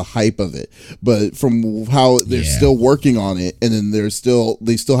because of the hype of it, but from how they're still working on it, and then they still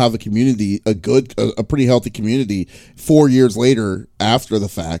have a community, a pretty healthy community 4 years later after the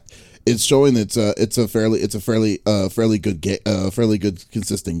fact. it's showing it's a fairly good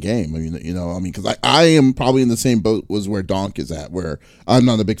consistent game. I mean, because I am probably in the same boat as where Donk is at, where I'm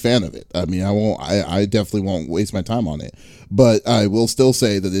not a big fan of it. I mean, I definitely won't waste my time on it, but I will still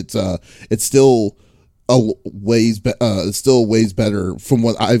say that it's still ways better from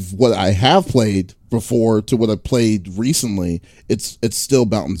what I have played before to what I've played recently. It's still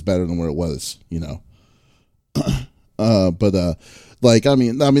mountains better than where it was, like I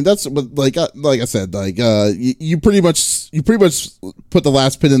mean that's but like I said, like you pretty much put the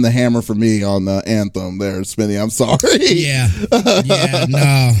last pin in the hammer for me on Anthem there, Smitty. I'm sorry. Yeah,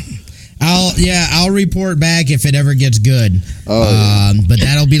 no. I'll report back if it ever gets good. But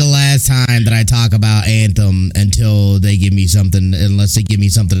that'll be the last time that I talk about Anthem until they give me something, unless they give me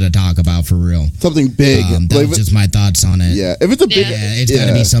something to talk about for real. Something big. That was just my thoughts on it. Yeah, if it's a big, it's got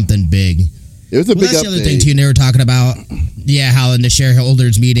to be something big. It was a big that's update. The other thing too. They were talking about, how in the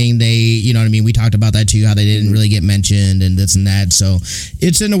shareholders meeting they, we talked about that too. How they didn't really get mentioned and this and that. So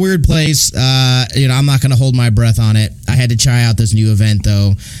it's in a weird place. I'm not going to hold my breath on it. I had to try out this new event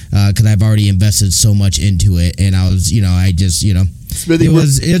though, because I've already invested so much into it, and I was,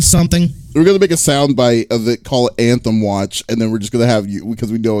 Smitty, it's something. We're going to make a sound bite of it, call it Anthem Watch, and then we're just going to have you,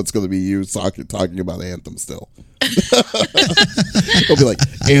 because we know it's going to be you talking about Anthem still. It'll be like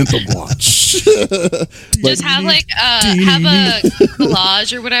Anthem Watch. Just have have a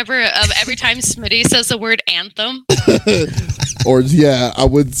collage or whatever of every time Smitty says the word Anthem. Or I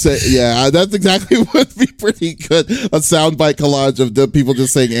would say that's exactly what would be pretty good. A soundbite collage of the people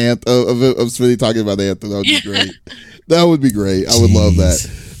just saying Anthem of Smitty talking about Anthem. That would be great. That would be great. I would love that.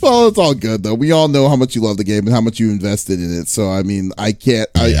 Well, it's all good though. We all know how much you love the game and how much you invested in it. So I mean, I can't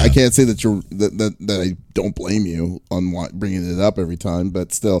say that I don't blame you on bringing it up every time,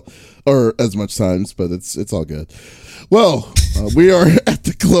 but still, or as much times. But it's all good. Well, we are at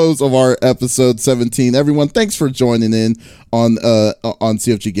the close of our episode 17. Everyone, thanks for joining in on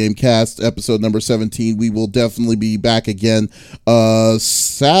CFG Gamecast episode number 17. We will definitely be back again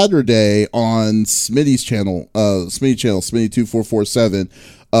Saturday on Smitty's channel, Smitty 2447.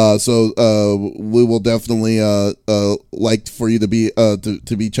 So we will definitely like for you to be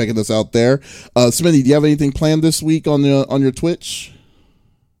checking us out there. Smitty, do you have anything planned this week on your Twitch?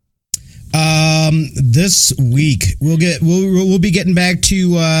 This week we'll be getting back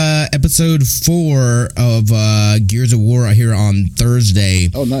to episode 4 of Gears of War here on Thursday.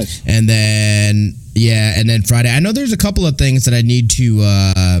 Oh, nice. And then Friday. I know there's a couple of things that I need to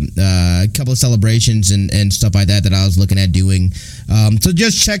a couple of celebrations and stuff like that I was looking at doing. So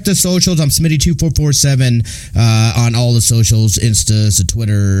just check the socials. I'm Smitty2447 on all the socials, Instas,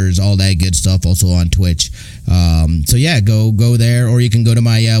 Twitters, all that good stuff. Also on Twitch. So go there, or you can go to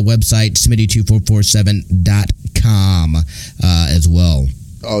my website Smitty2447.com as well.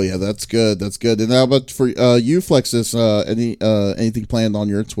 Oh yeah, that's good. That's good. And how about for you, Flexiss? Anything planned on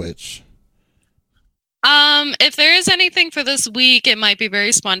your Twitch? If there is anything for this week, it might be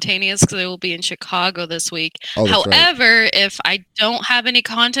very spontaneous because I will be in Chicago this week. However, if I don't have any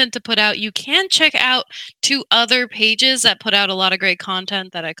content to put out, you can check out 2 other pages that put out a lot of great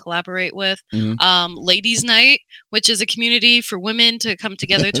content that I collaborate with. Mm-hmm. Ladies Night, which is a community for women to come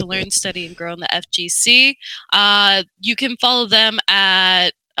together to learn, study, and grow in the FGC. You can follow them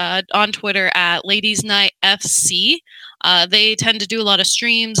on Twitter at Ladies Night FC. They tend to do a lot of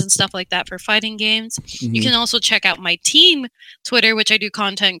streams and stuff like that for fighting games. Mm-hmm. You can also check out my team Twitter, which I do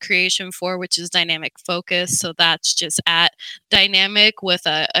content creation for, which is Dynamic Focus. So that's just at Dynamic with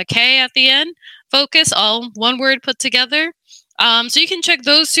a K at the end. Focus, all one word put together. So you can check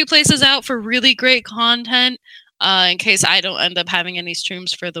those 2 places out for really great content in case I don't end up having any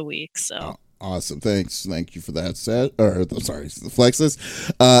streams for the week. So. Awesome. Thank you for that Flexiss.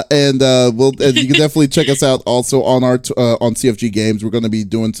 And you can definitely check us out also on our on CFG Games. We're going to be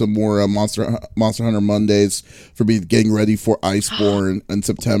doing some more Monster Hunter Mondays for getting ready for Iceborne in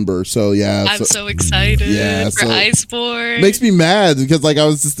September. So I'm so excited for Iceborne. Makes me mad because I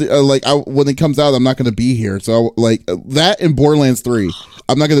was just when it comes out, I'm not going to be here. So that in Borderlands 3.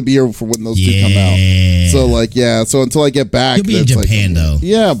 I'm not going to be here for when those 2 come out. So so until I get back, you'll be in Japan though.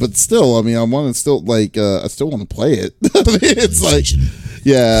 Yeah, but still, I mean, I want to still I still want to play it. I mean, it's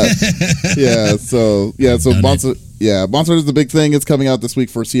So Monster Hunter is the big thing. It's coming out this week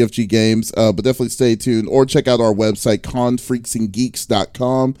for CFG Games. But definitely stay tuned or check out our website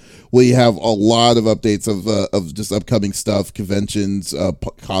confreaksandgeeks.com, where you have a lot of updates of just upcoming stuff, conventions,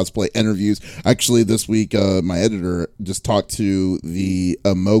 cosplay interviews. Actually, this week my editor just talked to the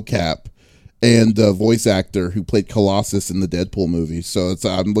mocap and voice actor who played Colossus in the Deadpool movie. So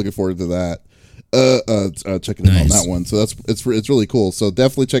I'm looking forward to that. checking in on that one. So it's really cool. So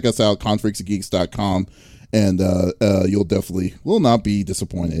definitely check us out, confreaksandgeeks.com, and you'll definitely will not be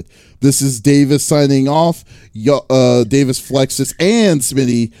disappointed. This is Davis signing off. Davis, Flexiss, and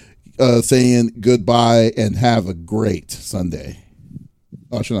Smitty saying goodbye and have a great Sunday.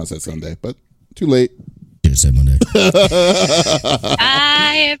 Oh, I should not have said Sunday, but too late. Should have said Monday.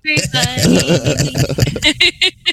 Bye, everybody.